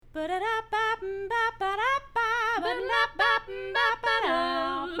It's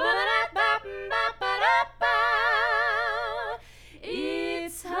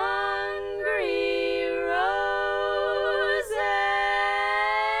Hungry Roses.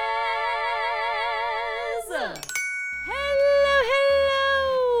 Hello,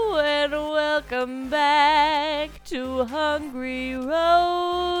 and welcome back to Hungry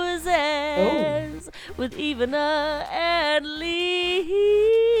Roses with Ivana and Lisa.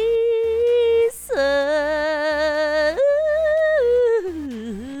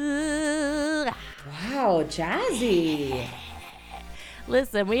 Wow, jazzy.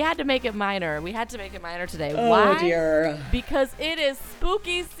 Listen, we had to make it minor. We had to make it minor today. Oh, why? Dear. Because it is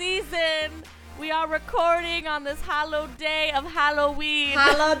spooky season. We are recording on this hallowed day of Halloween.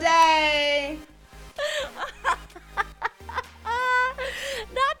 Holiday.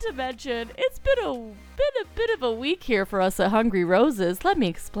 Not to mention, it's been a bit of a week here for us at Hungry Roses. Let me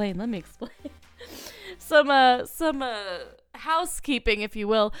explain. Some housekeeping, if you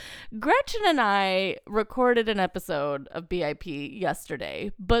will. Gretchen and I recorded an episode of BIP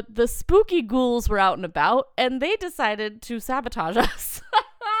yesterday, but the spooky ghouls were out and about, and they decided to sabotage us.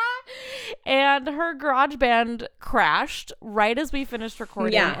 And her garage band crashed right as we finished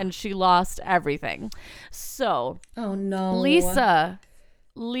recording, and she lost everything. So, oh no,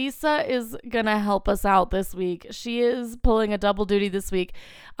 Lisa is gonna help us out this week. She is pulling a double duty this week.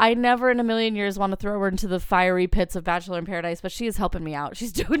 I never in a million years want to throw her into the fiery pits of Bachelor in Paradise, but she is helping me out.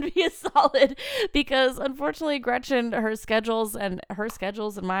 She's doing me a solid because unfortunately Gretchen, her schedules and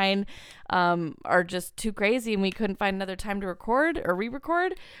mine are just too crazy, and we couldn't find another time to record or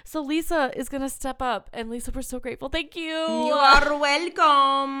re-record. So Lisa is gonna step up, and Lisa, we're so grateful. Thank you. You are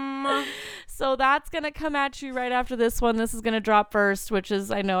welcome. So that's gonna come at you right after this one. This is gonna drop first, which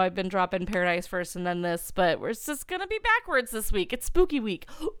is, I know I've been dropping Paradise first and then this, but we're just gonna be backwards this week. It's spooky week.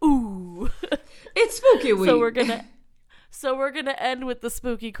 Ooh. It's spooky week. So we're gonna end with the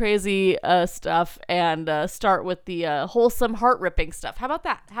spooky, crazy stuff and start with the wholesome, heart-ripping stuff. How about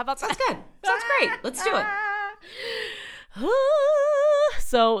that? Sounds good. Sounds great. Let's do it.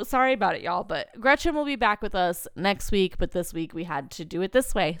 So sorry about it, y'all, but Gretchen will be back with us next week, but this week we had to do it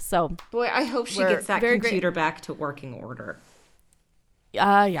this way. So boy, I hope she gets that computer back to working order.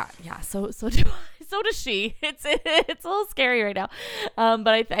 Yeah. So does she. It's a little scary right now,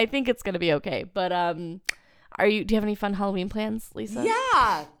 but I think it's gonna be okay. But do you have any fun Halloween plans, Lisa?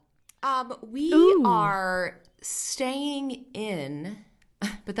 Yeah. We are staying in,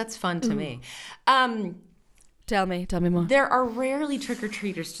 but that's fun to me. Tell me more. There are rarely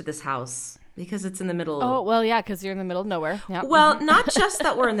trick-or-treaters to this house because it's in the middle. Oh, well, yeah, because you're in the middle of nowhere. Yep. Well, not just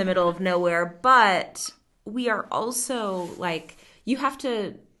that we're in the middle of nowhere, but we are also, like, you have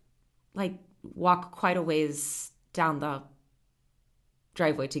to, like, walk quite a ways down the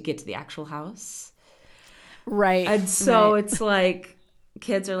driveway to get to the actual house. Right. And so it's like,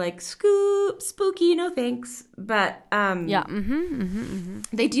 kids are like, spooky, no thanks. But yeah.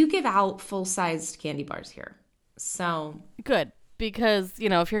 They do give out full-sized candy bars here. So good, because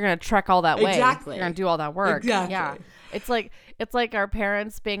if you're gonna trek all that way, exactly, you're gonna do all that work. Exactly. Yeah, it's like our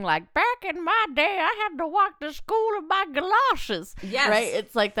parents being like, back in my day, I had to walk to school in my galoshes. Yes, right.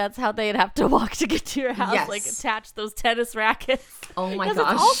 It's like that's how they'd have to walk to get to your house. Yes. Like attach those tennis rackets. Oh my gosh!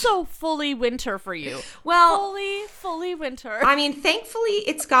 Because it's also fully winter for you. Well, fully winter. I mean, thankfully,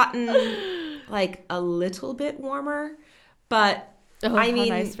 it's gotten like a little bit warmer, but. Oh, I mean,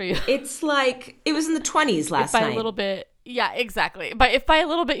 nice for you. It's like it was in the 20s last night. By a little bit, yeah, exactly. But if by a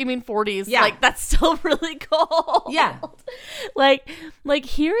little bit you mean 40s, yeah, like that's still really cold. Yeah, like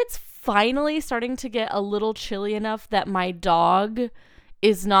here it's finally starting to get a little chilly enough that my dog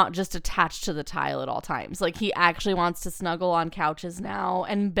is not just attached to the tile at all times. Like he actually wants to snuggle on couches now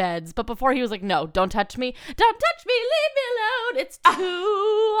and beds. But before he was like, no, don't touch me. Don't touch me. Leave me alone. It's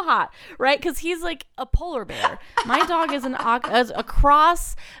too hot. Right? Because he's like a polar bear. My dog is a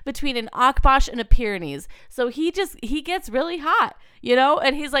cross between an Akbash and a Pyrenees. So he gets really hot,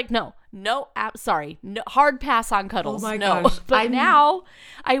 and he's like, no, sorry. No, hard pass on cuddles. Oh my no. gosh. But now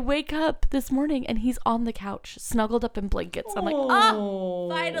I wake up this morning and he's on the couch, snuggled up in blankets. I'm like,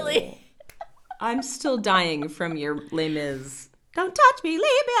 finally. I'm still dying from your Les Mis. Don't touch me. Leave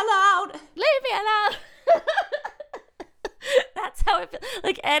me alone. Leave me alone. That's how it feels.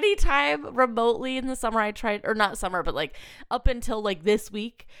 Like anytime remotely in the summer I tried, or not summer, but like up until like this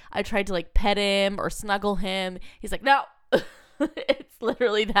week, I tried to like pet him or snuggle him. He's like, no. It's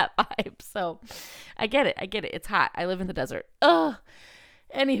literally that vibe. So I get it. It's hot. I live in the desert. Ugh.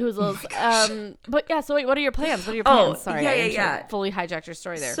 Any hoozles. But yeah, so wait, what are your plans? Sorry, I fully hijacked your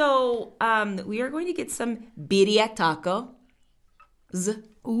story there. So we are going to get some birria taco.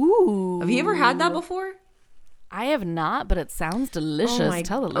 Ooh. Have you ever had that before? I have not, but it sounds delicious.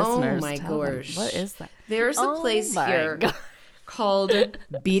 Tell the listeners. Oh my gosh. What is that? There's a place here called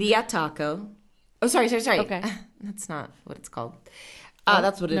Birria Taco. Oh, sorry. Okay. That's not what it's called.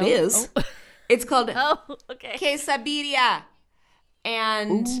 That's what it is. Oh. It's called okay. quesabirria.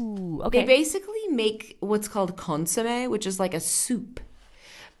 And they basically make what's called consomme, which is like a soup.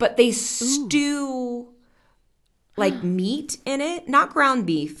 But they stew like meat in it, not ground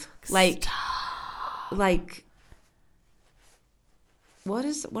beef. Like what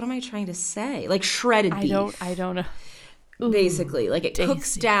am I trying to say? Like shredded beef. I don't know. Basically, like it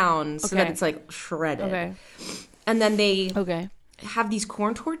cooks down so that it's like shredded. Okay. And then they have these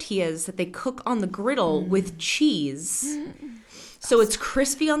corn tortillas that they cook on the griddle with cheese. So it's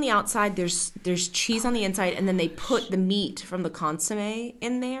crispy on the outside. There's cheese on the inside, and then they put the meat from the consomme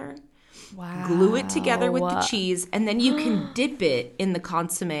in there. Wow. Glue it together with the cheese, and then you can dip it in the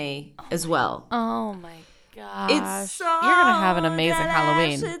consomme as well. Oh my gosh. It's so You're going to have an amazing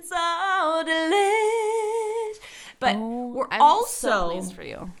Halloween. It's so delicious. But I'm so pleased for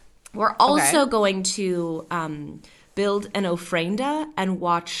you. We're also going to build an ofrenda and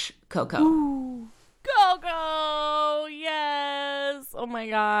watch Coco. Ooh. Coco! Yes! Oh my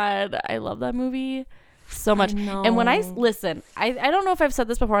God. I love that movie so much. And when I listen, I don't know if I've said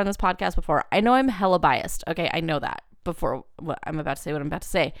this before on this podcast before. I know I'm hella biased. Okay, I know that before what I'm about to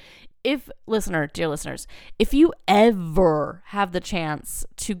say. Dear listeners, if you ever have the chance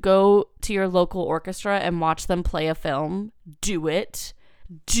to go to your local orchestra and watch them play a film, do it.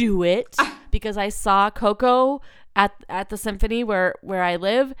 Because I saw Coco at the symphony where I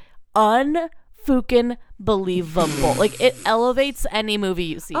live. Unfucking believable. Like, it elevates any movie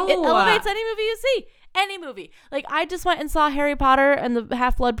you see. It elevates any movie you see. Any movie. Like, I just went and saw Harry Potter and the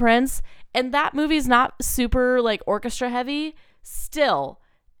Half-Blood Prince, and that movie's not super, like, orchestra heavy. Still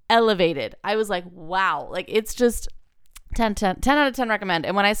elevated. I was like, wow. Like, it's just 10 out of 10 recommend.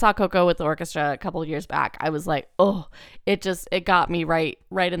 And when I saw Coco with the orchestra a couple of years back, I was like, oh, it got me right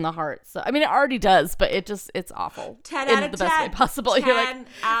in the heart. So, I mean, it already does, but it's awful. 10 out of 10. In the best way possible. 10 You're like, 10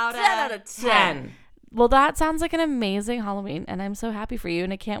 out of 10. Well, that sounds like an amazing Halloween, and I'm so happy for you,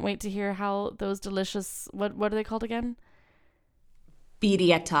 and I can't wait to hear how those delicious, what are they called again?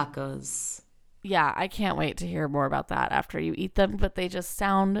 Birria tacos. Yeah, I can't wait to hear more about that after you eat them, but they just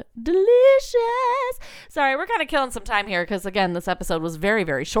sound delicious. Sorry, we're kind of killing some time here because, again, this episode was very,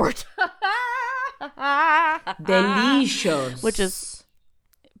 very short. Delicious. Which is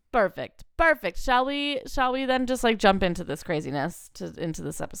perfect. Shall we then just like jump into this craziness, into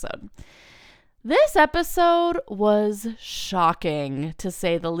this episode? This episode was shocking, to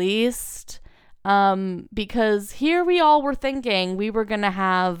say the least, because here we all were thinking we were going to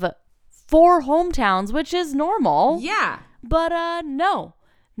have 4 hometowns, which is normal. Yeah. But no,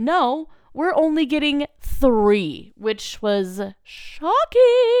 we're only getting 3, which was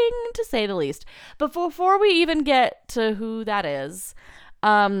shocking, to say the least. But before we even get to who that is,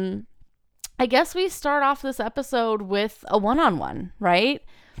 I guess we start off this episode with a one-on-one, right?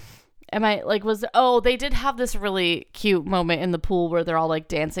 They did have this really cute moment in the pool where they're all like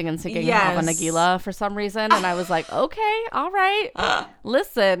dancing and singing Hava Nagila for some reason. And I was like, okay, all right.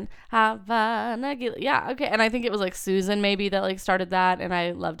 Listen, Hava Nagila. Yeah, okay. And I think it was like Susan maybe that like started that. And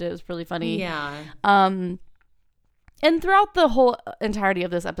I loved it. It was really funny. Yeah. And throughout the whole entirety of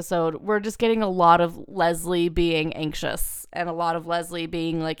this episode, we're just getting a lot of Leslie being anxious and a lot of Leslie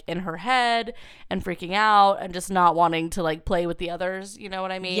being like in her head and freaking out and just not wanting to like play with the others. You know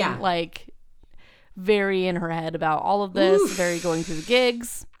what I mean? Yeah. Like very in her head about all of this, very going through the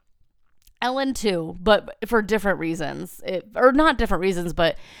gigs. Ellen too, but for different reasons. Not different reasons,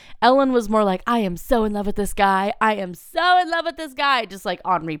 but Ellen was more like, I am so in love with this guy. I am so in love with this guy. Just like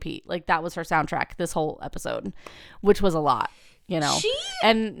on repeat. Like that was her soundtrack this whole episode, which was a lot, you know.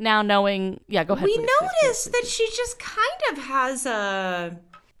 And now knowing, yeah, go ahead. We noticed that she just kind of has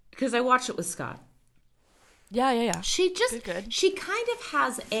because I watched it with Scott. Yeah. She just, good. She kind of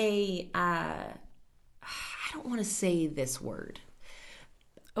has I don't want to say this word.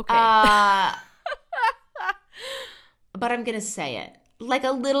 Okay. But I'm going to say it. Like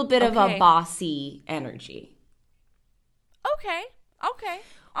a little bit of a bossy energy. Okay.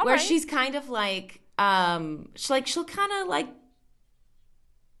 All where right. she's kind of like, she'll kind of like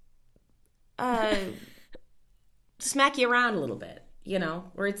smack you around a little bit, you know,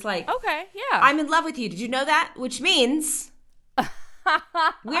 where it's like, okay, yeah. I'm in love with you. Did you know that? Which means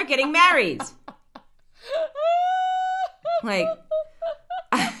we're getting married. Like,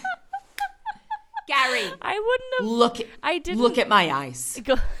 Gary, I wouldn't have. Look at my eyes.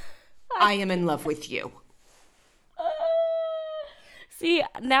 I am in love with you. See,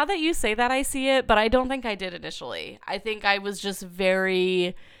 now that you say that, I see it, but I don't think I did initially. I think I was just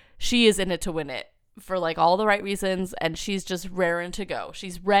very, she is in it to win it for like all the right reasons, and she's just raring to go.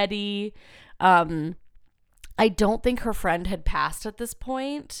 She's ready. I don't think her friend had passed at this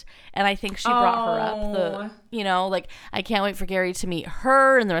point, and I think she brought her up like, I can't wait for Gary to meet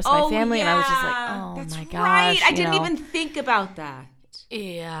her and the rest of my family, and I was just like, oh that's my gosh. Right. I didn't even think about that.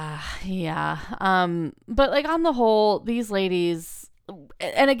 Yeah. But like on the whole, these ladies,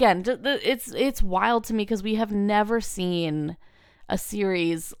 and again, it's wild to me because we have never seen a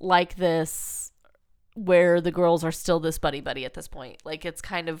series like this where the girls are still this buddy at this point. Like, it's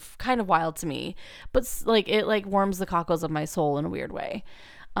kind of wild to me, but like it like warms the cockles of my soul in a weird way.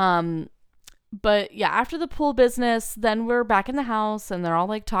 But yeah, after the pool business, then we're back in the house and they're all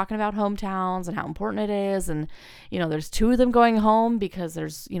like talking about hometowns and how important it is. And, there's 2 of them going home because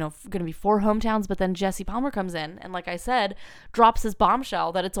there's, going to be 4 hometowns. But then Jesse Palmer comes in and, like I said, drops his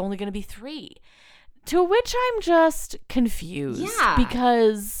bombshell that it's only going to be 3. To which I'm just confused. Yeah.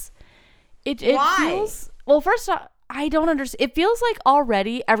 Because it feels, well, first off, I don't understand. It feels like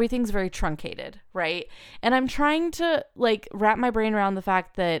already everything's very truncated, right? And I'm trying to like wrap my brain around the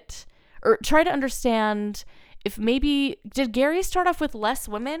fact that, or try to understand if maybe, did Gary start off with less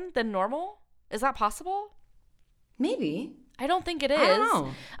women than normal? Is that possible? Maybe. I don't think it is. I don't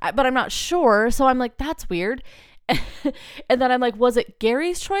know. But I'm not sure. So I'm like, that's weird. And then I'm like, was it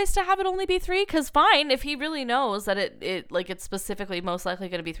Gary's choice to have it only be 3? Because fine, if he really knows that it's specifically most likely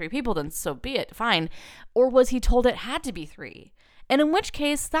going to be 3 people, then so be it. Fine. Or was he told it had to be 3? And in which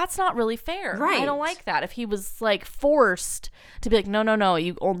case, that's not really fair. Right. I don't like that. If he was like forced to be like, no,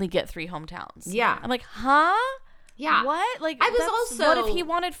 you only get 3 hometowns. Yeah. I'm like, huh? Yeah. What? Like, I was also, what if he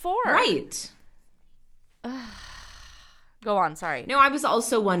wanted 4? Right. Go on. Sorry. No, I was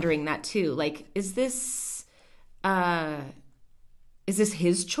also wondering that too. Like, is this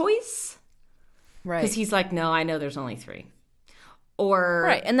his choice? Right. Because he's like, no, I know there's only 3. Or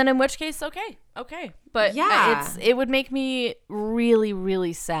right, and then in which case, okay, but yeah, it would make me really,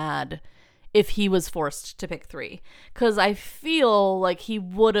 really sad if he was forced to pick 3, because I feel like he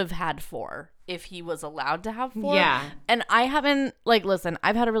would have had 4 if he was allowed to have 4. Yeah, and I haven't listen,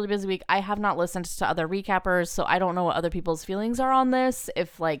 I've had a really busy week. I have not listened to other recappers, so I don't know what other people's feelings are on this.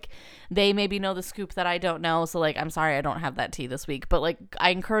 If they maybe know the scoop that I don't know, so I'm sorry I don't have that tea this week. But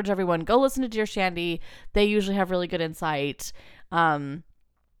I encourage everyone, go listen to Dear Shandy. They usually have really good insight.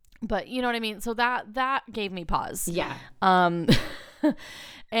 But you know what I mean? So that gave me pause. Yeah.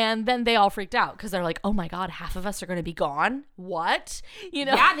 And then they all freaked out because they're like, oh my God, half of us are going to be gone. What?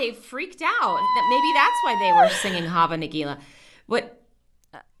 Yeah, they freaked out. Maybe that's why they were singing Hava Nagila. What?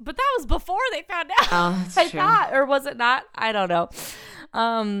 But that was before they found out. Oh, that's true. Thought, or was it not? I don't know.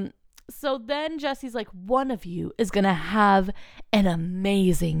 So then Jesse's like, one of you is going to have an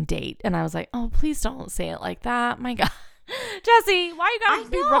amazing date. And I was like, oh, please don't say it like that. My God. Jesse, why you gotta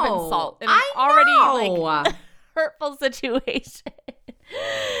be rubbing salt in an already hurtful situation?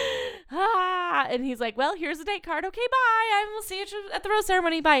 And he's like, well, here's a date card. Okay, bye. I will see you at the rose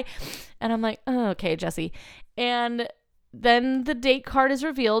ceremony. Bye. And I'm like, oh, okay, Jesse. And then the date card is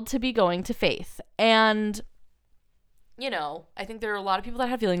revealed to be going to Faith. And I think there are a lot of people that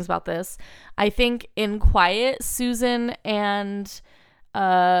have feelings about this. I think in quiet, Susan and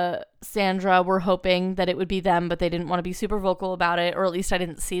Sandra were hoping that it would be them, but they didn't want to be super vocal about it, or at least I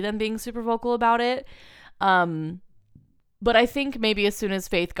didn't see them being super vocal about it. But I think maybe as soon as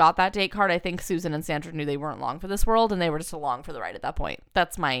Faith got that date card, I think Susan and Sandra knew they weren't long for this world, and they were just along for the ride at that point.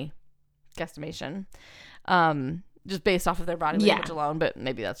 That's my guesstimation. Just based off of their body language alone, but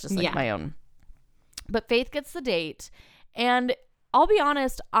maybe that's just my own. But Faith gets the date, and I'll be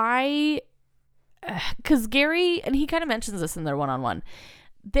honest, because Gary, and he kind of mentions this in their one-on-one,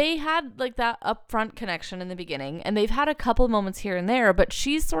 they had that upfront connection in the beginning, and they've had a couple of moments here and there, but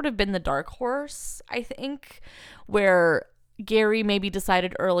she's sort of been the dark horse, I think, where Gary maybe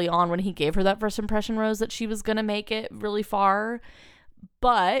decided early on when he gave her that first impression rose that she was going to make it really far,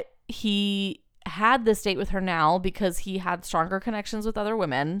 but he had this date with her now because he had stronger connections with other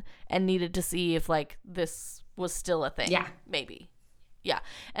women and needed to see if this was still a thing. Yeah. Maybe. Yeah.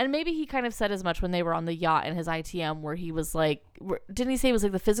 And maybe he kind of said as much when they were on the yacht in his ITM, where he was didn't he say it was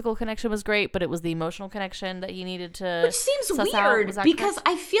the physical connection was great, but it was the emotional connection that he needed to Which seems weird because correct?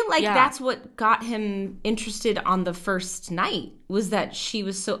 I feel like that's what got him interested on the first night, was that she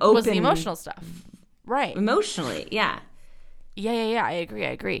was so open. Was the emotional stuff. Right. Emotionally. Yeah. Yeah. I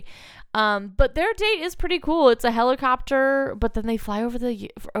agree. But their date is pretty cool. It's a helicopter, but then they fly over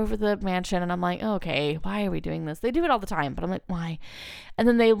the mansion, and I'm like, okay, why are we doing this? They do it all the time, but I'm like, why? And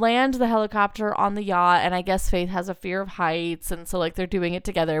then they land the helicopter on the yacht, and I guess Faith has a fear of heights, and so like they're doing it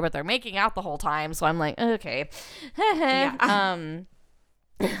together, but they're making out the whole time. So I'm like, okay,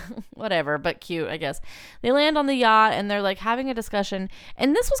 whatever, but cute, I guess. They land on the yacht, and they're like having a discussion,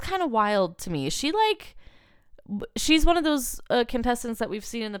 and this was kind of wild to me. She's one of those contestants that we've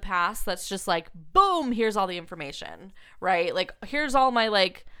seen in the past that's just like, boom, here's all the information, right? Like, here's all my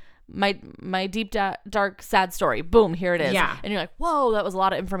like my deep dark sad story, boom, here it is. Yeah. And you're like, whoa, that was a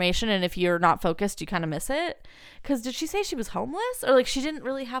lot of information, and if you're not focused, you kind of miss it. Because did she say she was homeless, or like she didn't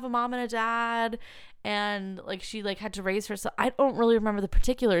really have a mom and a dad, and like she like had to raise herself? I don't really remember the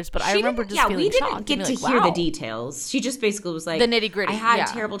particulars, but I remember just feeling shocked. We didn't get to hear the details. She just basically was like, the nitty gritty. I had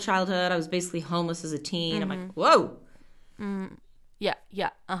a terrible childhood. I was basically homeless as a teen. I'm like, whoa. Yeah.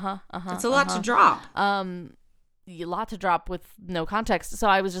 That's a lot to drop. A lot to drop with no context. So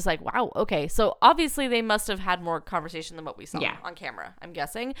I was just like, wow, okay. So obviously they must have had more conversation than what we saw on camera, I'm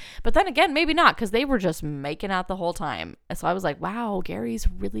guessing. But then again, maybe not, because they were just making out the whole time. So I was like, wow, Gary's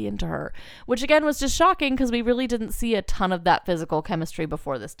really into her. Which again was just shocking, because we really didn't see a ton of that physical chemistry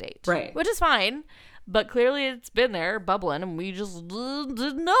before this date. Right. Which is fine. But clearly it's been there bubbling, and we just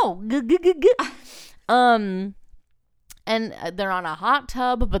didn't know. And they're on a hot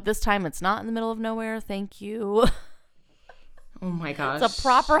tub, but this time it's not in the middle of nowhere. Thank you. Oh my gosh. It's a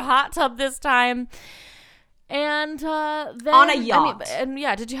proper hot tub this time. And then on a yacht.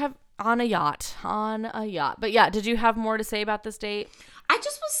 Did you have on a yacht? But yeah, did you have more to say about this date? I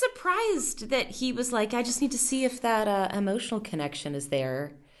just was surprised that he was like, I just need to see if that emotional connection is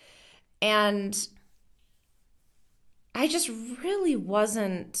there. And I just really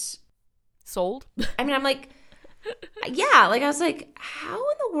wasn't sold. I mean, I'm like, yeah, like I was like, how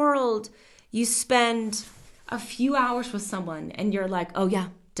in the world you spend a few hours with someone and you're like, oh yeah,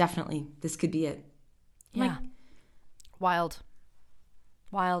 definitely, this could be it. Yeah. Like, Wild.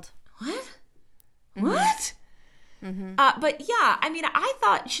 What? Mm-hmm. What? Mm-hmm. But yeah, I mean, I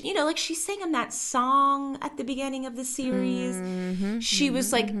thought, like she sang him that song at the beginning of the series. Mm-hmm. She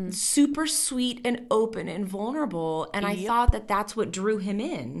was like super sweet and open and vulnerable. And I thought that that's what drew him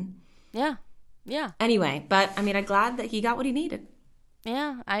in. Yeah. Yeah. Anyway, but I mean, I'm glad that he got what he needed.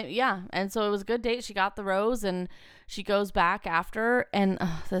 Yeah. And so it was a good date. She got the rose, and she goes back after, and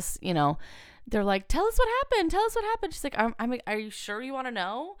this, they're like, tell us what happened. She's like, are you sure you want to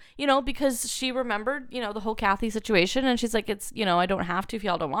know? Because she remembered, the whole Kathy situation, and she's like, it's, I don't have to if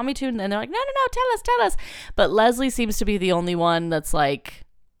y'all don't want me to. And they're like, no, tell us. But Leslie seems to be the only one that's like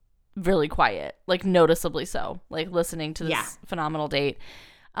really quiet, like noticeably so, like listening to this phenomenal date.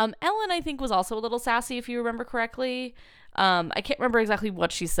 Ellen, I think, was also a little sassy, if you remember correctly. I can't remember exactly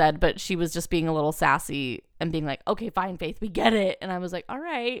what she said, but she was just being a little sassy and being like, okay, fine, Faith, we get it. And I was like, all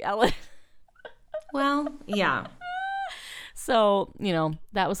right, Ellen. Well, yeah. So,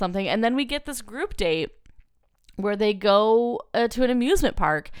 that was something. And then we get this group date where they go to an amusement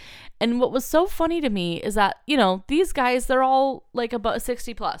park. And what was so funny to me is that, these guys, they're all like about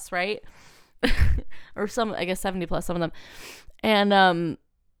 60 plus, right? Or some, I guess 70 plus, some of them. And,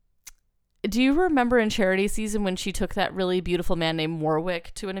 do you remember in Charity season when she took that really beautiful man named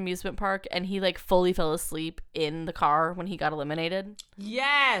Warwick to an amusement park, and he like fully fell asleep in the car when he got eliminated?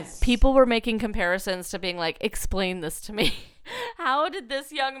 Yes. People were making comparisons to being like, explain this to me. How did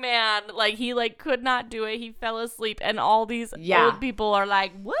this young man, like, he like could not do it. He fell asleep, and all these old people are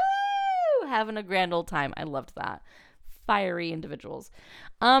like, woo, having a grand old time. I loved that. Fiery individuals.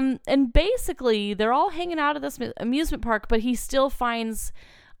 And basically they're all hanging out at this amusement park, but he still finds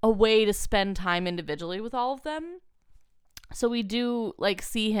a way to spend time individually with all of them. So we do like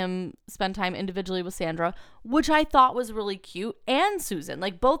see him spend time individually with Sandra, which I thought was really cute, and Susan.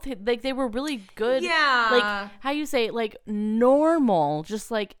 Like both, like they were really good. Yeah. Like how you say, like normal,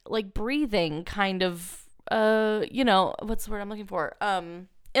 just like breathing kind of, what's the word I'm looking for?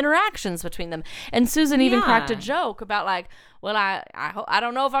 Interactions between them. And Susan even cracked a joke about like, well, I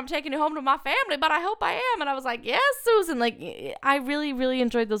don't know if I'm taking you home to my family, but I hope I am. And I was like, yes, Susan. Like, I really, really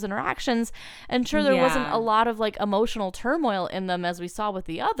enjoyed those interactions. And sure, there wasn't a lot of like emotional turmoil in them as we saw with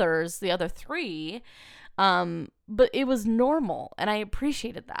the other three. But it was normal, and I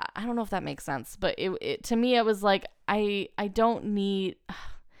appreciated that. I don't know if that makes sense, but it to me, it was like, I don't need,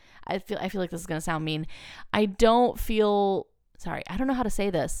 I feel like this is going to sound mean. I don't know how to say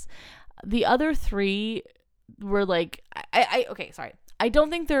this. The other three were like, okay, sorry. I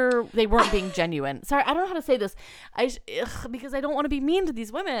don't think they weren't being genuine. Sorry, I don't know how to say this. Because I don't want to be mean to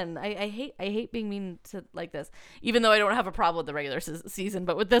these women. I hate being mean to like this. Even though I don't have a problem with the regular season,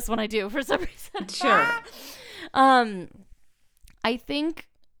 but with this one I do for some reason. Sure. I think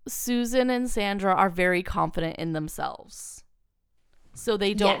Susan and Sandra are very confident in themselves. So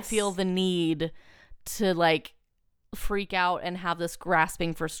they don't feel the need to like freak out and have this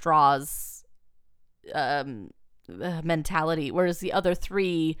grasping for straws mentality, whereas the other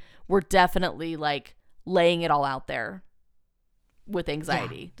three were definitely like laying it all out there with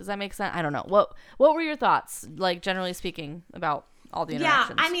anxiety. Does that make sense? I don't know. What were your thoughts, like generally speaking, about all the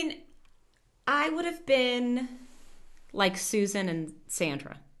interactions? Yeah, I mean, I would have been like Susan and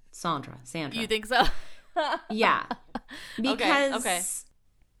Sandra. You think so? Yeah. Because okay.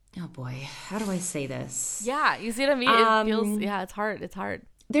 Oh boy, how do I say this? Yeah, you see what I mean? It feels, it's hard.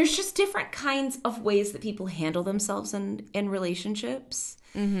 There's just different kinds of ways that people handle themselves in relationships.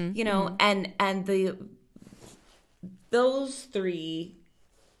 Mm-hmm, you know, and those three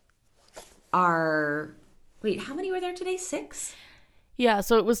are, wait, how many were there today? 6? Yeah,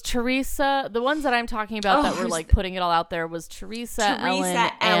 so it was Teresa. The ones that I'm talking about that were like putting it all out there was Teresa,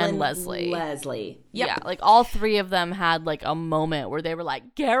 Ellen, and Leslie. Yep. Yeah, like all 3 of them had like a moment where they were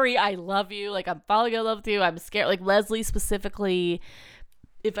like, Gary, I love you. Like, I'm falling in love with you. I'm scared. Like Leslie specifically,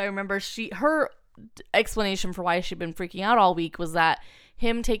 if I remember, her explanation for why she'd been freaking out all week was that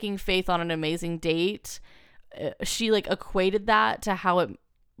him taking Faith on an amazing date, she like equated that to how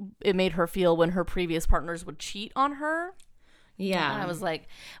it made her feel when her previous partners would cheat on her. Yeah. And I was like,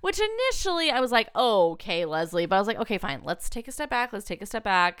 which initially I was like, oh, okay, Leslie. But I was like, okay, fine. Let's take a step back.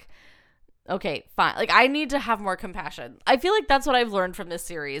 Okay, fine. Like, I need to have more compassion. I feel like that's what I've learned from this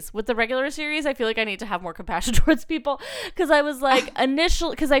series. With the regular series, I feel like I need to have more compassion towards people. Because I was like,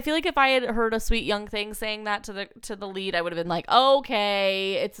 because I feel like if I had heard a sweet young thing saying that to the lead, I would have been like,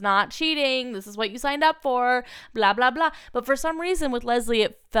 okay, it's not cheating. This is what you signed up for. Blah, blah, blah. But for some reason with Leslie,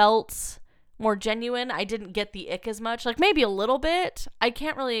 it felt more genuine. I didn't get the ick as much. Like, maybe a little bit. I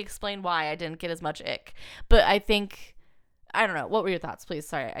can't really explain why I didn't get as much ick. But I think, I don't know. What were your thoughts, please?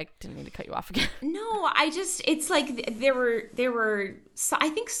 Sorry, I didn't mean to cut you off again. No, it's like there were, I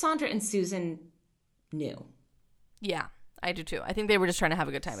think Sandra and Susan knew. Yeah, I do too. I think they were just trying to have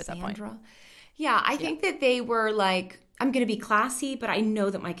a good time at that point. Yeah, I think that they were like, I'm going to be classy, but I know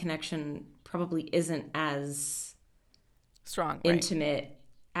that my connection probably isn't as strong, intimate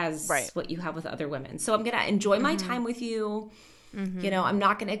as what you have with other women. So I'm going to enjoy my time with you. Mm-hmm. You know, I'm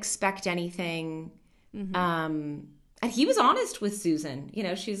not going to expect anything. Mm-hmm. And he was honest with Susan. You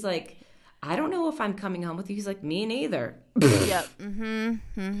know, she's like, I don't know if I'm coming home with you. He's like, me neither. Yep. Mm-hmm.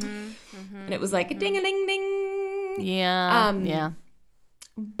 Mm-hmm. Mm-hmm. And it was like a ding-a-ding-ding. Yeah. Yeah.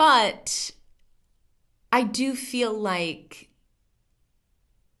 But I do feel like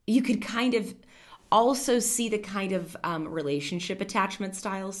you could kind of also see the kind of relationship attachment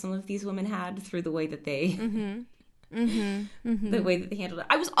style some of these women had through the way that they the way that they handled it.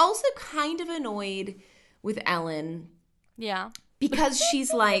 I was also kind of annoyed with Ellen. Yeah. Because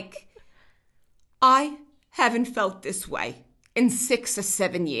she's like, I haven't felt this way in 6 or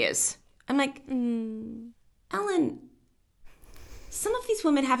 7 years. I'm like, Ellen, some of these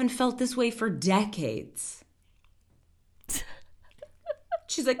women haven't felt this way for decades.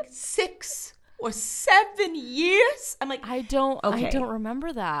 She's like, 6 or 7 years? I'm like, I don't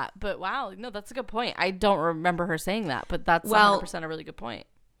remember that. But wow, no, that's a good point. I don't remember her saying that, but that's 100% a really good point.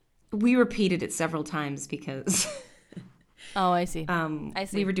 We repeated it several times because oh, I see. I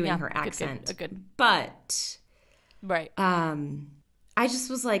see. We were doing her accent. Good. But right. I just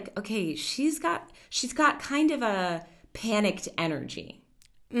was like, okay, she's got kind of a panicked energy.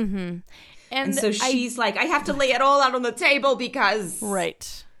 Mm-hmm. And so she's like, I have to lay it all out on the table because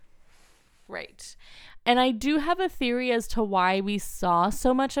Right. And I do have a theory as to why we saw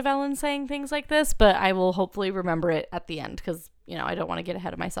so much of Ellen saying things like this, but I will hopefully remember it at the end because, you know, I don't want to get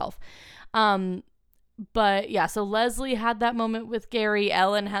ahead of myself. But yeah, so Leslie had that moment with Gary,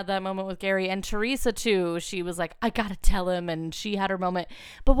 Ellen had that moment with Gary, and Teresa too. She was like, I gotta tell him, and she had her moment.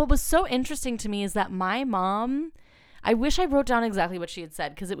 But what was so interesting to me is that my mom, I wish I wrote down exactly what she had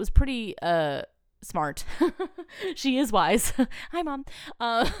said because it was pretty smart. She is wise. Hi, Mom.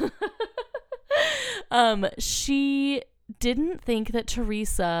 She didn't think that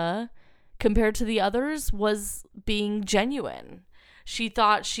Teresa, compared to the others, was being genuine. She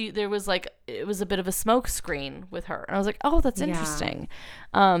thought it was a bit of a smoke screen with her. And I was like, oh, that's interesting.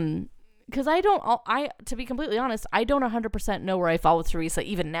 Because to be completely honest, I don't 100% know where I fall with Teresa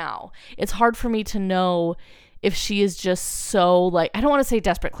even now. It's hard for me to know if she is just so like, I don't want to say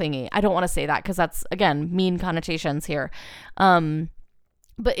desperate clingy. I don't want to say that because that's, again, mean connotations here.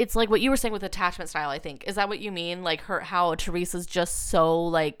 But it's like what you were saying with attachment style, I think. Is that what you mean? Like how Teresa's just so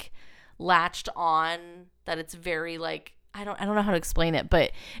like latched on that it's very like, I don't know how to explain it,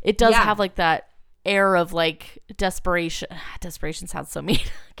 but it does have like that air of like desperation. Desperation sounds so mean.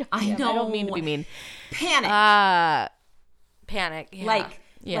 I know. I don't mean to be mean. Panic. Panic. Yeah. Like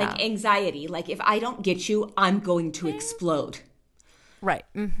anxiety. Like if I don't get you, I'm going to explode. Right.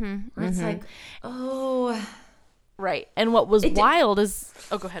 Where it's like, oh. Right. And what was wild is,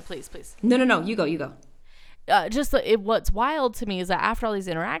 oh, go ahead, please. No. You go. What's wild to me is that after all these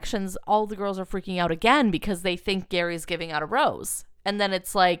interactions, all the girls are freaking out again because they think Gary's giving out a rose. And then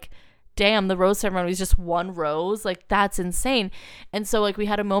it's like, damn, the rose ceremony is just one rose. Like, that's insane. And so, like, we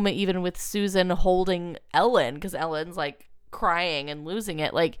had a moment even with Susan holding Ellen because Ellen's, like, crying and losing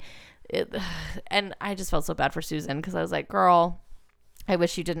it. Like, and I just felt so bad for Susan because I was like, girl, I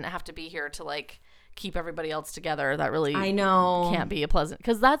wish you didn't have to be here to, like, keep everybody else together. That really I know can't be a pleasant,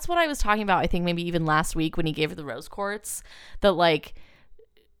 because that's what I was talking about, I think maybe even last week when he gave her the rose quartz, that like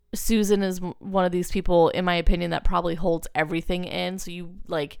Susan is one of these people, in my opinion, that probably holds everything in. So you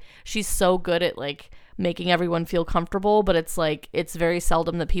like, she's so good at like making everyone feel comfortable, but it's like, it's very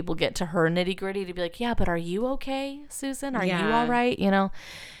seldom that people get to her nitty gritty to be like, yeah, but are you okay, Susan? Are you all right? You know?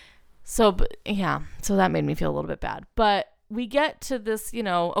 So, but yeah, so that made me feel a little bit bad. But we get to this, you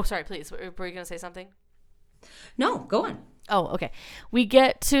know, oh, sorry, please. Were you going to say something? No, go on. Oh, okay. We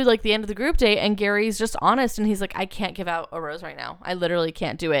get to like the end of the group date and Gary's just honest and he's like, I can't give out a rose right now. I literally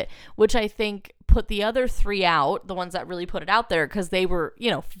can't do it, which I think put the other three out, the ones that really put it out there, because they were, you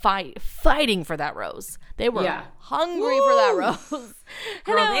know, fighting for that rose. They were hungry for that rose.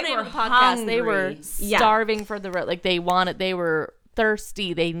 Girl, they were hungry. They were starving for the rose. Like they were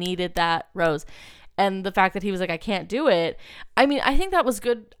thirsty. They needed that rose. And the fact that he was like, I can't do it. I mean, I think that was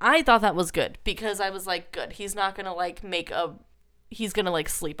good. I thought that was good because I was like, good. He's not going to like he's going to like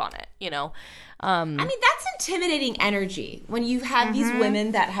sleep on it, you know? I mean, that's intimidating energy when you have these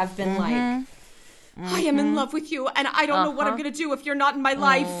women that have been like, I am in love with you and I don't know what I'm going to do if you're not in my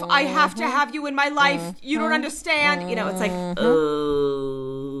life. I have to have you in my life. You don't understand. You know, it's like,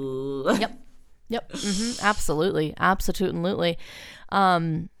 oh. Yep. Absolutely. Absolutely.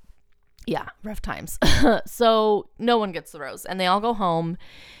 Yeah, rough times. So no one gets the rose and they all go home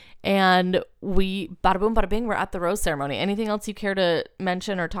and we bada boom, bada bing, we're at the rose ceremony. Anything else you care to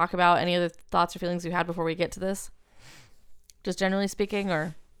mention or talk about? Any other thoughts or feelings you had before we get to this? Just generally speaking,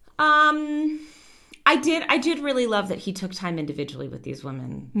 or? I did really love that he took time individually with these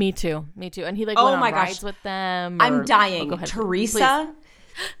women. Me too. And he like went on rides with them. I'm dying. Go ahead, Teresa.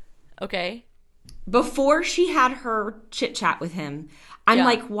 Please. Okay. Before she had her chit chat with him, I'm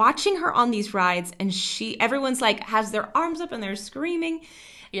like watching her on these rides and everyone's like has their arms up and they're screaming.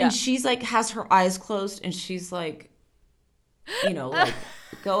 Yeah. And she's like has her eyes closed and she's like, you know, like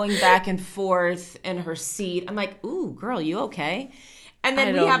going back and forth in her seat. I'm like, ooh, girl, you okay? And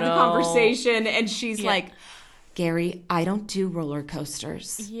then we have the conversation and she's like, Gary, I don't do roller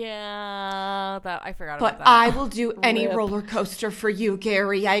coasters. Yeah, I forgot about that. But I will do any roller coaster for you,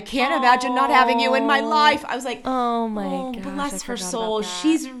 Gary. I can't imagine not having you in my life. I was like, oh my gosh, bless her soul.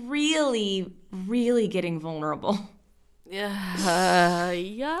 She's really, really getting vulnerable. Yeah.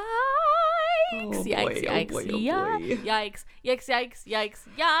 Yikes. Oh, Yikes.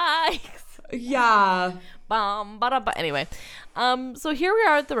 Yeah. Anyway, so here we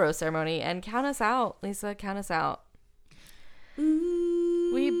are at the rose ceremony, and count us out, Lisa. Count us out.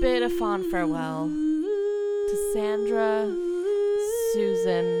 We bid a fond farewell to Sandra,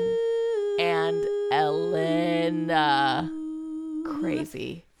 Susan, and Ellen.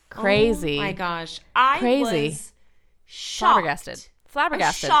 Crazy. Oh my gosh, I was shocked.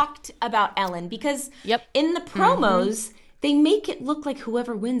 Flabbergasted. I'm shocked about Ellen because in the promos they make it look like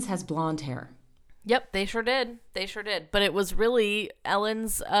whoever wins has blonde hair. Yep, they sure did. But it was really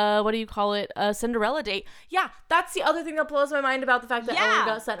Ellen's, what do you call it, Cinderella date. Yeah, that's the other thing that blows my mind about the fact that Ellen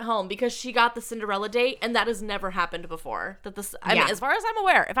got sent home, because she got the Cinderella date, and that has never happened before. I mean, as far as I'm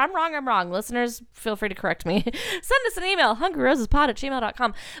aware, if I'm wrong, I'm wrong. Listeners, feel free to correct me. Send us an email,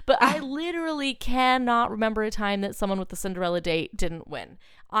 hungryrosespod@gmail.com. But I literally cannot remember a time that someone with the Cinderella date didn't win.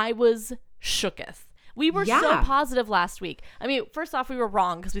 I was shooketh. We were so positive last week. I mean, first off, we were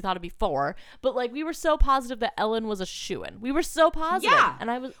wrong because we thought it'd be 4, but like we were so positive that Ellen was a shoo-in. We were so positive. Yeah.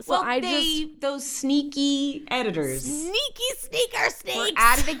 And I was those sneaky editors. Snakes. Were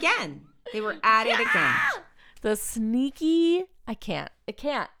at it again. They were at it again. The sneaky, I can't.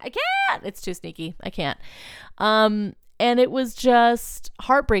 It's too sneaky. I can't. And it was just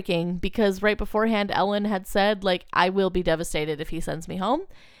heartbreaking because right beforehand Ellen had said like, I will be devastated if he sends me home.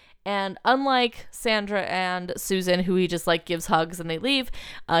 And unlike Sandra and Susan, who he just like gives hugs and they leave,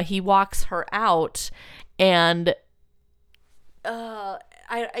 he walks her out. And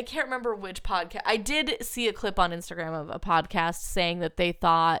I can't remember which podcast. I did see a clip on Instagram of a podcast saying that they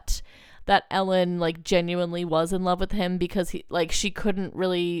thought that Ellen like genuinely was in love with him because he like she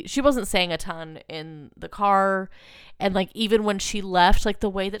wasn't saying a ton in the car, and like even when she left, like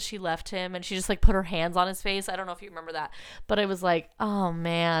the way that she left him and she just like put her hands on his face. I don't know if you remember that, but I was like, oh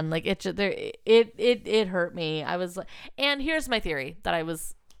man, like it hurt me. I was like, and here's my theory that I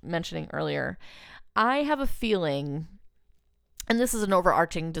was mentioning earlier. I have a feeling, and this is an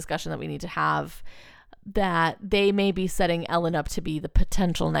overarching discussion that we need to have, that they may be setting Ellen up to be the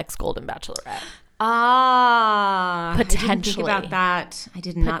potential next Golden Bachelorette. Potentially. I didn't think about that. I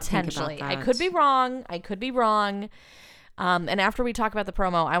did not think about that. I could be wrong. And after we talk about the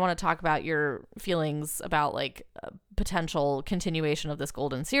promo, I want to talk about your feelings about like potential continuation of this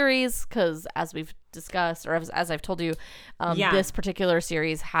Golden series, because as we've discussed, or as I've told you, this particular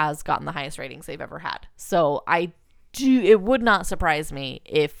series has gotten the highest ratings they've ever had. So it would not surprise me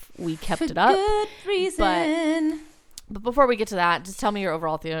if we kept it up. Good reason. But before we get to that, just tell me your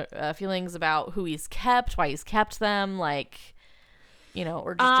overall feelings about who he's kept, why he's kept them, like,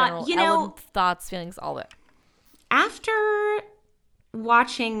 or just general Ellen thoughts, feelings, all that. After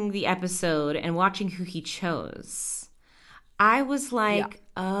watching the episode and watching who he chose, I was like,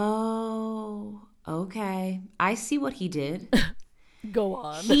 oh, okay. I see what he did. Go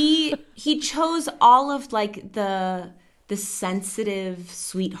on. He chose all of like the sensitive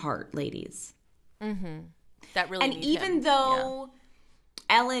sweetheart ladies. Mm-hmm. That really. And even though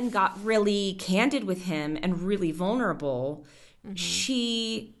Ellen got really candid with him and really vulnerable,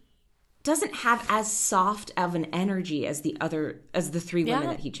 she doesn't have as soft of an energy as the three women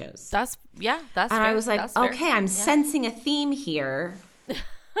that he chose. That's fair. And I was like, okay, I'm sensing a theme here.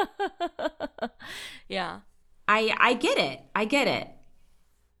 Yeah. I get it.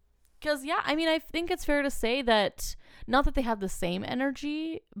 Because, I think it's fair to say that, not that they have the same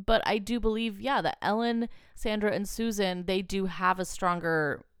energy, but I do believe, that Ellen, Sandra, and Susan, they do have a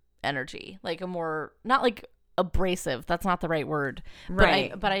stronger energy. Like a more, not like abrasive, that's not the right word.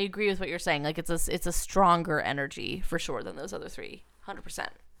 Right. But I agree with what you're saying. Like it's a stronger energy for sure than those other three, 100%.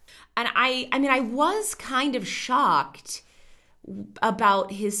 And I was kind of shocked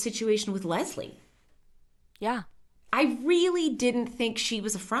about his situation with Leslie. Yeah. I really didn't think she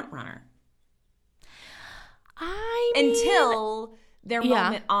was a front runner. Until their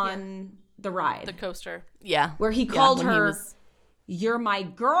moment on the ride. The coaster. Yeah. Where he called her, "You're my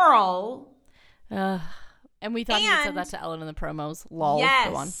girl." And we thought he said that to Ellen in the promos. Lol. Yes.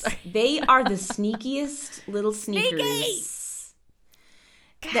 Go on. They are the sneakiest little sneakers.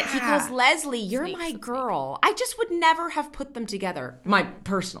 That he calls Leslie, "You're my girl." I just would never have put them together,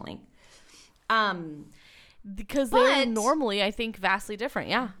 personally. Because they're normally, I think, vastly different.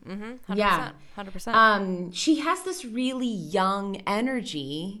 Yeah. 100%. 100%. She has this really young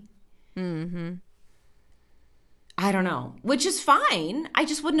energy. Mm-hmm. I don't know. Which is fine. I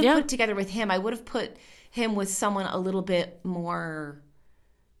just wouldn't have put it together with him. I would have put him with someone a little bit more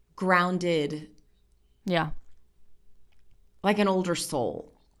grounded. Yeah. Like an older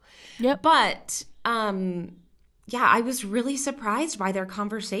soul. Yep. But, I was really surprised by their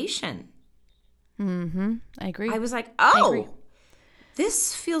conversation. Mm-hmm. I agree. I was like,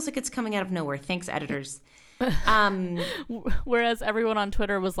 this feels like it's coming out of nowhere. Thanks, editors. Whereas everyone on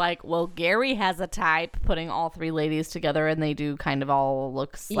Twitter was like, well, Gary has a type, putting all three ladies together, and they do kind of all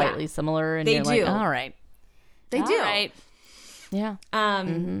look slightly similar. And you're like, all right. They do. Right. Yeah.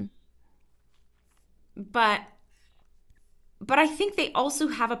 But I think they also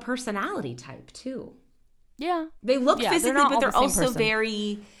have a personality type, too. Yeah. They look physically, but they're also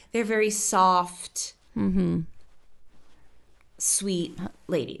person. They're very soft, mm-hmm. sweet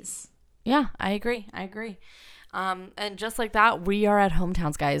ladies. Yeah, I agree. And just like that, we are at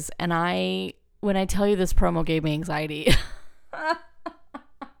Hometowns, guys. And when I tell you this promo gave me anxiety.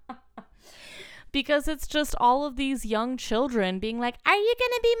 Because it's just all of these young children being like, are you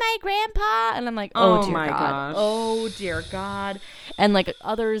going to be my grandpa? And I'm like, oh dear God. Gosh. Oh, dear God. And like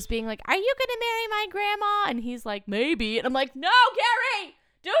others being like, are you going to marry my grandma? And he's like, maybe. And I'm like, no, Gary!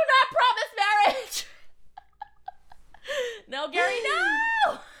 Do not promise marriage. No, Gary,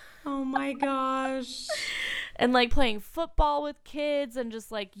 no. Oh my gosh. And like playing football with kids and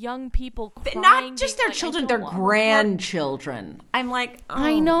just like young people crying. Not just their children, their grandchildren. I'm like, oh,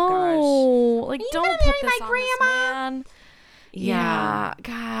 I know. Gosh. Like, don't put this on this man. Yeah,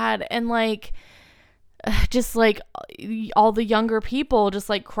 God. And like, just like all the younger people just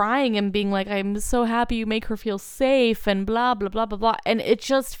like crying and being like, I'm so happy you make her feel safe and blah blah blah blah blah, and it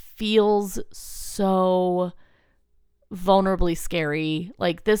just feels so vulnerably scary.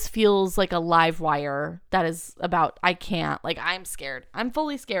 Like this feels like a live wire that is about, I can't, like I'm scared, I'm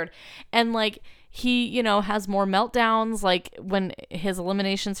fully scared. And like he, you know, has more meltdowns. Like when his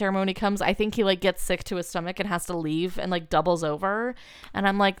elimination ceremony comes, I think he like gets sick to his stomach and has to leave and like doubles over. And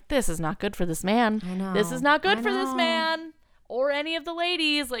I'm like, this is not good for this man. I know. This is not good for this man or any of the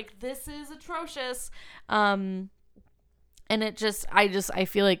ladies. Like this is atrocious. And it just, I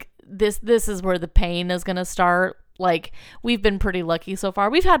feel like this is where the pain is going to start. Like we've been pretty lucky so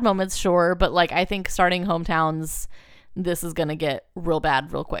far. We've had moments, sure, but like I think starting hometowns, this is going to get real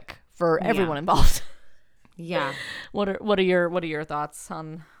bad real quick for everyone involved. Yeah. What are your thoughts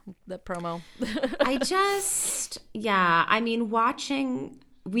on the promo? I mean, watching,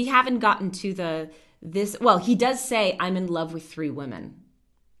 we haven't gotten to well, he does say, I'm in love with 3 women.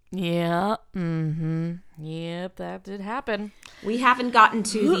 Yeah. Mm-hmm. Yep, that did happen. We haven't gotten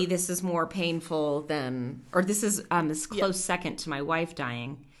to this is more painful than, or this is this close second to my wife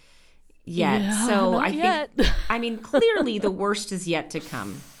dying yet. Yeah, so not I yet. think, I mean, clearly the worst is yet to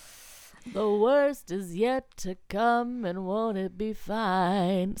come. The worst is yet to come, and won't it be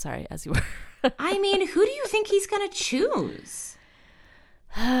fine? Sorry, as you were. I mean, who do you think he's going to choose?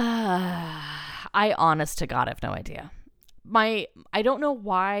 I honest to God have no idea. I don't know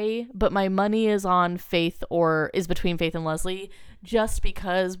why, but my money is on Faith, or is between Faith and Leslie, just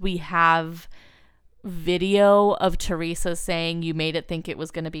because we have video of Teresa saying you made it think it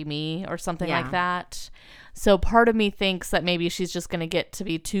was going to be me or something like that. So part of me thinks that maybe she's just going to get to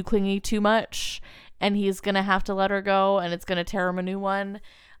be too clingy too much and he's going to have to let her go and it's going to tear him a new one.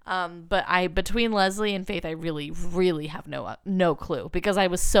 But between Leslie and Faith, I really, really have no clue, because I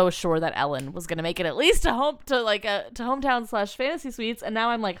was so sure that Ellen was going to make it at least to hometown / fantasy suites. And now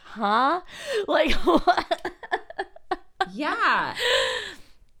I'm like, huh? Like, what? Yeah.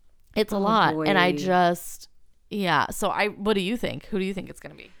 It's a lot. Boy. And I just, So what do you think? Who do you think it's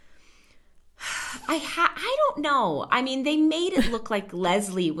going to be? I don't know. I mean, they made it look like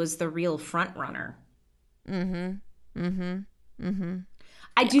Leslie was the real front runner.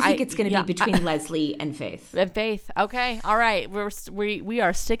 I do think it's going to be between Leslie and Faith. And Faith. Okay. All right. We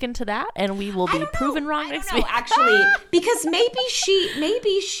are sticking to that, and we will be proven wrong next week. Actually, because maybe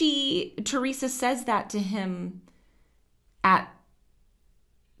Teresa says that to him at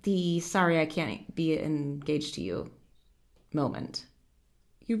the "sorry, I can't be engaged to you" moment.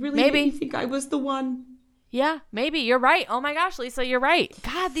 You really made me think I was the one. Yeah, maybe. You're right. Oh my gosh, Lisa, you're right.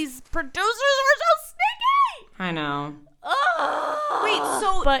 God, these producers are so sneaky. I know.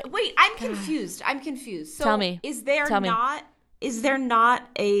 Oh. Wait, I'm confused. So tell me. Is there not is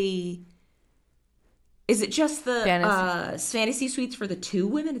it just the fantasy suites for the 2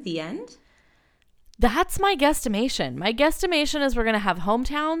 women at the end? That's my guesstimation. My guesstimation is we're going to have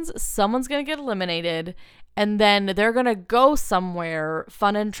hometowns, someone's going to get eliminated, and then they're going to go somewhere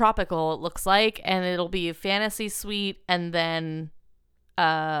fun and tropical, it looks like, and it'll be a fantasy suite, and then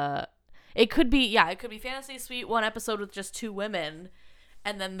it could be fantasy suite, 1 episode with just 2 women,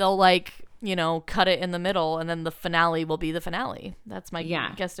 and then they'll cut it in the middle, and then the finale will be the finale. That's my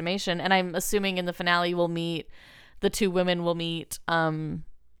guesstimation. And I'm assuming in the finale the 2 women will meet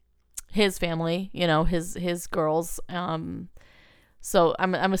his family, his girls. So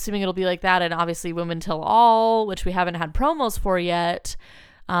I'm assuming it'll be like that, and obviously Women Till All, which we haven't had promos for yet.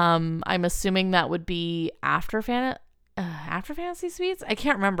 I'm assuming that would be after Fantasy Suites. I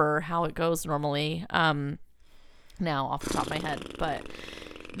can't remember how it goes normally now off the top of my head, but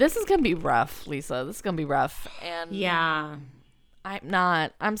this is gonna be rough, Lisa. This is gonna be rough, and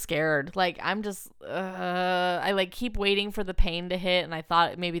I'm scared. Like, I'm just I keep waiting for the pain to hit, and I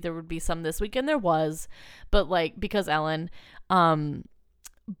thought maybe there would be some this week, and there was, but because Ellen,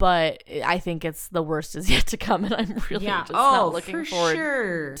 but I think it's the worst is yet to come, and I'm really just not looking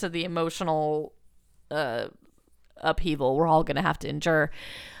forward to the emotional upheaval we're all gonna have to endure.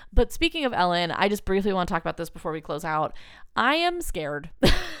 But speaking of Ellen, I just briefly want to talk about this before we close out. I am scared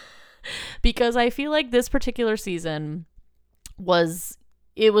because I feel like this particular season was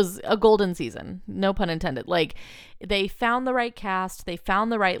a golden season, no pun intended. Like, they found the right cast, they found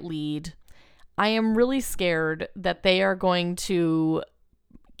the right lead. I am really scared that they are going to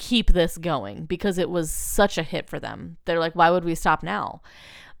keep this going because it was such a hit for them. They're like, why would we stop now?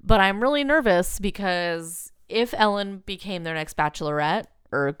 But I'm really nervous because if Ellen became their next Bachelorette,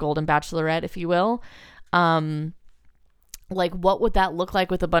 or Golden Bachelorette, if you will, like, what would that look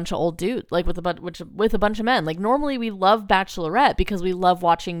like with a bunch of old dudes, like with a bunch of men? Like, normally we love Bachelorette because we love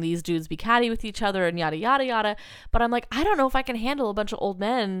watching these dudes be catty with each other and yada yada yada. But I'm like, I don't know if I can handle a bunch of old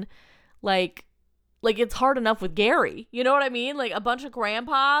men. Like it's hard enough with Gary. You know what I mean? Like a bunch of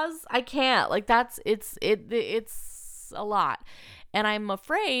grandpas, I can't. Like it's a lot. And I'm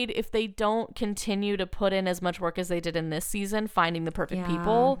afraid if they don't continue to put in as much work as they did in this season, finding the perfect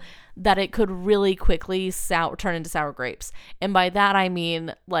people, that it could really quickly turn into sour grapes. And by that, I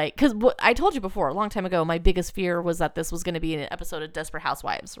mean, like, because I told you before, a long time ago, my biggest fear was that this was going to be an episode of Desperate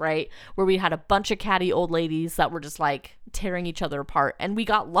Housewives, right? Where we had a bunch of catty old ladies that were just like tearing each other apart. And we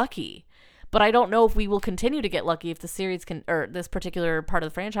got lucky. But I don't know if we will continue to get lucky if the series or this particular part of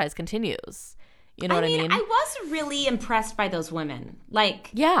the franchise continues. You know what I mean? I was really impressed by those women. Like,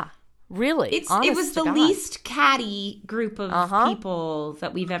 yeah, really. It was the least catty group of people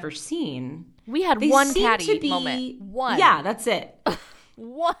that we've ever seen. We had one catty moment. One. Yeah, that's it.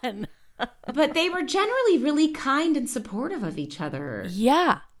 One. But they were generally really kind and supportive of each other.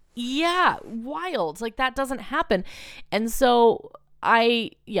 Yeah. Yeah. Wild. Like, that doesn't happen. And so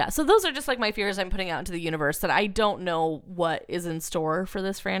so those are just like my fears I'm putting out into the universe, that I don't know what is in store for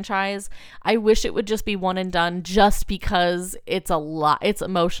this franchise. I wish it would just be one and done, just because it's a lot. It's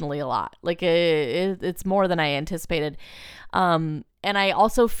emotionally a lot. Like it's more than I anticipated. And I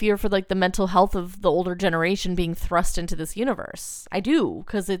also fear for like the mental health of the older generation being thrust into this universe. I do,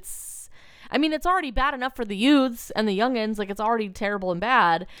 because it's already bad enough for the youths and the youngins. Like, it's already terrible and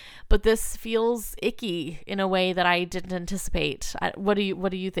bad, but this feels icky in a way that I didn't anticipate. What do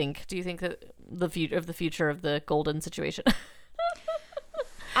you think? Do you think that the future of the Golden situation?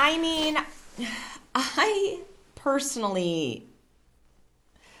 I mean, I personally,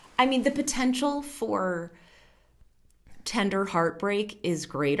 the potential for tender heartbreak is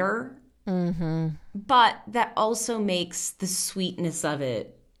greater, but that also makes the sweetness of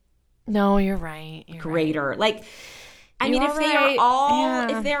it no, you're right. Greater. Right. Like,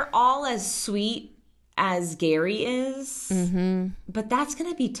 if they're all as sweet as Gary is, but that's going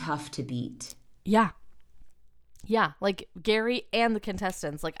to be tough to beat. Yeah. Yeah. Like Gary and the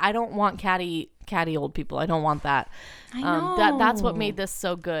contestants. Like, I don't want catty old people. I don't want that. I know. That's what made this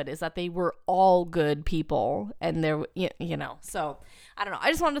so good, is that they were all good people, and they're, so I don't know.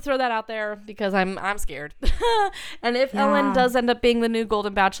 I just wanted to throw that out there because I'm scared. And if Ellen does end up being the new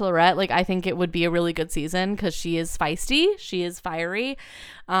Golden Bachelorette, like, I think it would be a really good season because she is feisty. She is fiery.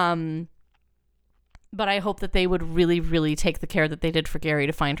 But I hope that they would really, really take the care that they did for Gary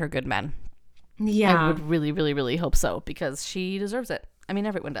to find her good men. Yeah. I would really, really, really hope so, because she deserves it. I mean,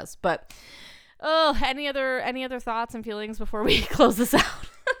 everyone does. But, any other thoughts and feelings before we close this out?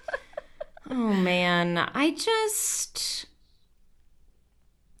 Oh, man.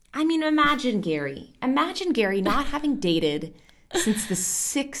 Imagine Gary. Imagine Gary not having dated since the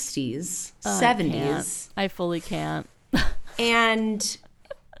 60s, 70s. I fully can't. And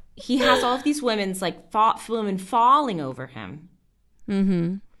he has all of these women's, like, women falling over him.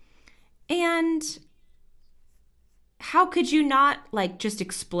 Mm-hmm. And how could you not, like, just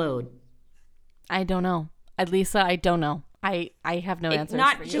explode? I don't know. Lisa, I don't know. I have no answers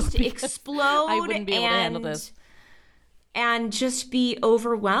not for you. Just explode. I wouldn't be able to handle this. And just be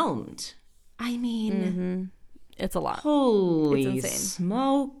overwhelmed. It's a lot. Holy it's insane.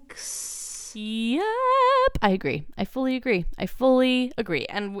 Smokes. Yep. I agree. I fully agree.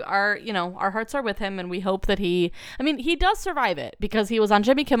 And our hearts are with him, and we hope that he does survive it, because he was on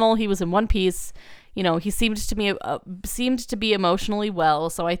Jimmy Kimmel. He was in one piece. He seemed to be emotionally well.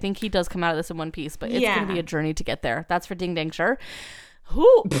 So I think he does come out of this in one piece, but it's going to be a journey to get there. That's for ding dang sure.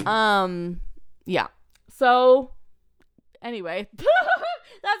 Who? Yeah. So anyway,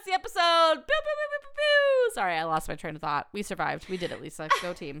 that's the episode. Boo, boo, boo, boo, boo, boo. Sorry, I lost my train of thought. We survived. We did it, Lisa.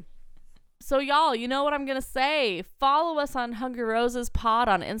 Go team. So y'all, you know what I'm going to say. Follow us on Hungry Roses Pod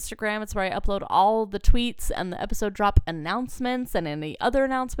on Instagram. It's where I upload all the tweets and the episode drop announcements and any other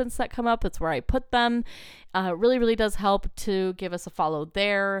announcements that come up. It's where I put them. It really, really does help to give us a follow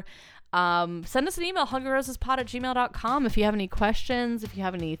there. Send us an email, hungryrosespod@gmail.com, if you have any questions, if you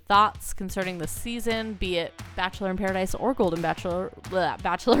have any thoughts concerning the season, be it Bachelor in Paradise or Golden Bachelor.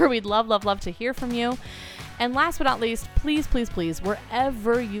 We'd love to hear from you. And last but not least, please,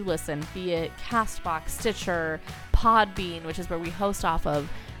 wherever you listen, be it Castbox, Stitcher, Podbean, which is where we host off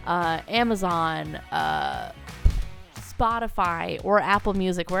of, Amazon, Spotify, or Apple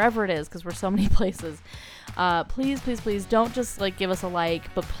Music, wherever it is, because we're so many places. Please don't just give us a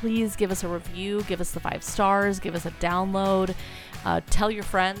like, but please give us a review, give us the 5 stars, give us a download, tell your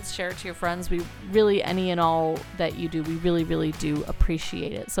friends, share it to your friends. We really, any and all that you do, we really, really do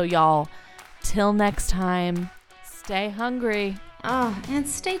appreciate it. So y'all, till next time, Stay hungry. Oh, and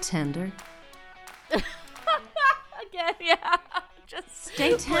stay tender. Again, yeah. Just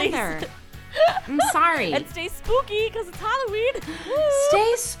stay tender. Please. I'm sorry. And stay spooky because it's Halloween.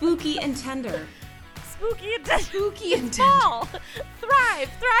 Stay spooky and tender. Spooky and tender. Spooky and tender.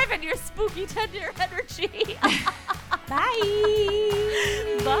 Thrive in your spooky tender energy.